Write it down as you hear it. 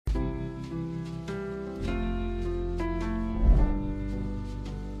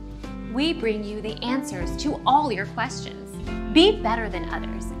we bring you the answers to all your questions. Be better than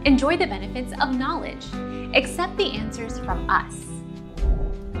others. Enjoy the benefits of knowledge. Accept the answers from us.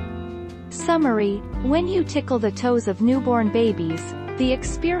 Summary: when you tickle the toes of newborn babies, the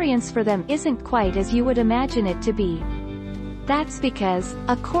experience for them isn't quite as you would imagine it to be. That's because,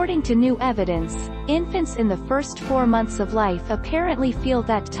 according to new evidence, infants in the first 4 months of life apparently feel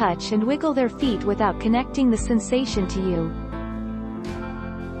that touch and wiggle their feet without connecting the sensation to you.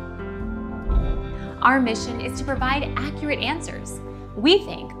 Our mission is to provide accurate answers. We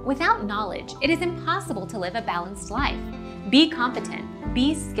think, without knowledge, it is impossible to live a balanced life. Be competent.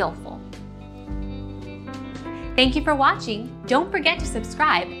 Be skillful. Thank you for watching. Don't forget to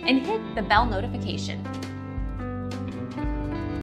subscribe and hit the bell notification.